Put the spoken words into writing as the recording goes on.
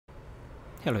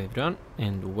Hello everyone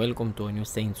and welcome to a new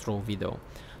Saints Row video.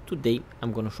 Today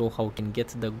I'm gonna show how you can get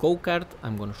the go-kart.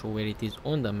 I'm gonna show where it is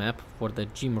on the map for the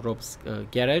Jimrob's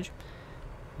garage,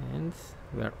 and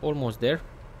we are almost there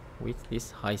with this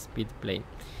high-speed plane.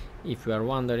 If you are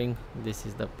wondering, this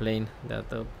is the plane, that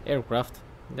the aircraft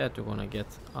that you're gonna get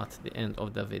at the end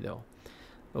of the video,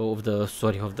 of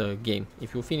the game.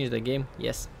 If you finish the game,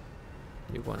 yes,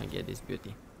 you're gonna get this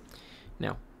beauty.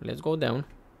 Now let's go down,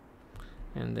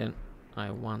 and then I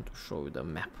want to show you the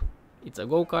map. It's a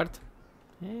go-kart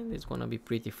and it's gonna be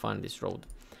pretty fun, this road,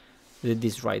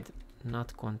 this ride.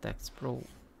 Not contacts pro.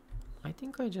 I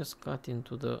think I just got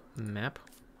into the map,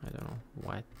 I don't know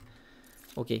why.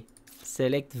 Okay,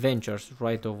 select ventures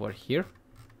right over here,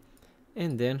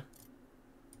 and then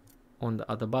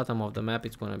at the bottom of the map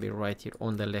it's gonna be right here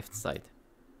on the left side.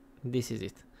 This is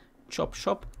it, chop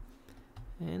shop,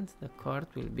 and the cart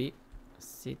will be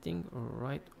sitting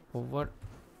right over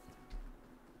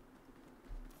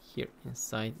here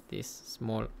inside this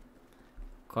small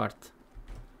kart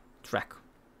track.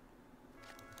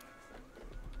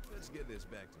 Let's get this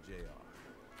back to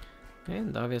JR.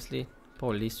 And obviously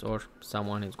police or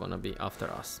someone is gonna be after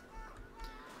us,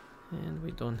 and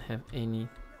we don't have any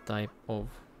type of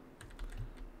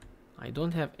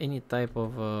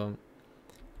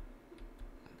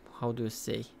how do you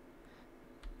say,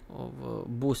 of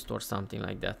boost or something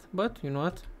like that, but you know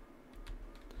what,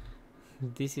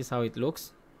 this is how it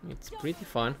looks. It's pretty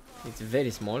fun. It's very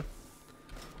small.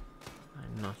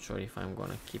 I'm not sure if I'm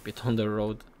gonna keep it on the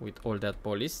road with all that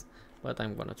police, but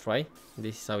I'm gonna try.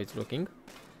 This is how it's looking.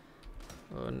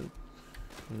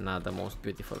 Not the most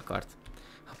beautiful cart,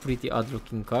 a pretty odd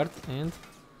looking cart. And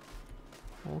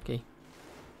okay,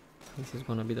 this is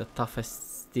gonna be the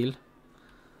toughest still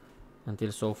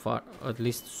until so far, at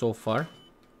least so far,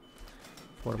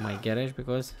 for my garage,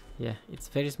 because yeah, it's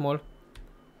very small,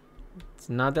 it's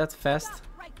not that fast.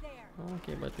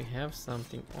 Okay, but we have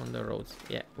something on the roads.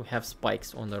 Yeah, we have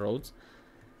spikes on the roads,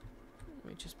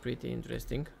 which is pretty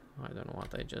interesting. I don't know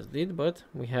what I just did, but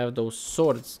we have those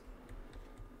swords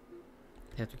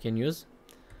that we can use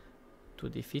to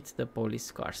defeat the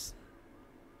police cars.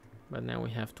 But now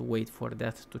we have to wait for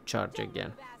that to charge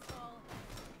again.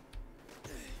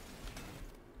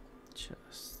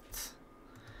 Just,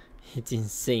 it's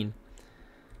insane.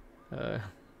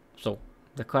 So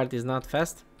the cart is not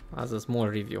fast. As a small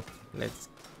review, let's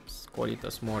call it a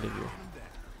small review.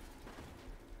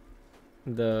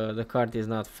 The cart is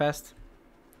not fast.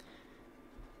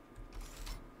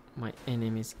 My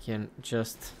enemies can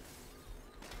just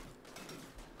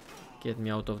get me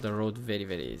out of the road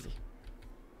very easy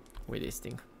with this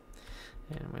thing.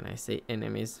 And when I say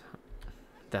enemies,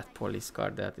 that police car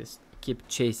that is keep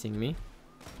chasing me,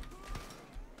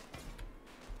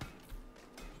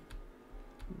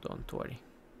 don't worry,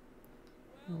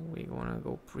 we're gonna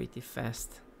go pretty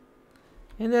fast.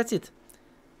 And that's it.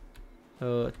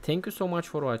 Thank you so much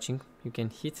for watching. You can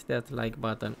hit that like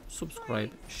button,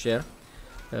 subscribe, share,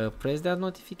 press that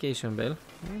notification bell,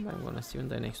 and I'm gonna see you in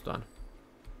the next one,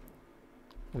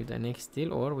 with the next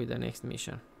steal or with the next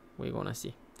mission. We're gonna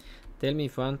see. Tell me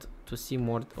if you want to see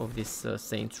more of this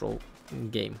Saints Row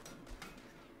game.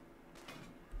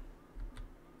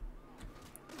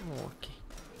 Okay,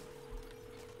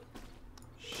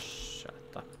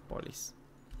 police.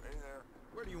 Hey there.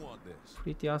 Where do you want this?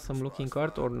 Pretty awesome looking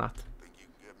cart or not?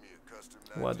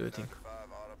 What do you think?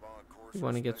 You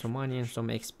want to get some money and some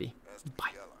XP.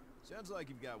 Bye. Sounds like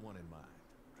you've got one in mind.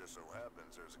 Just so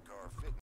happens there's a car fitting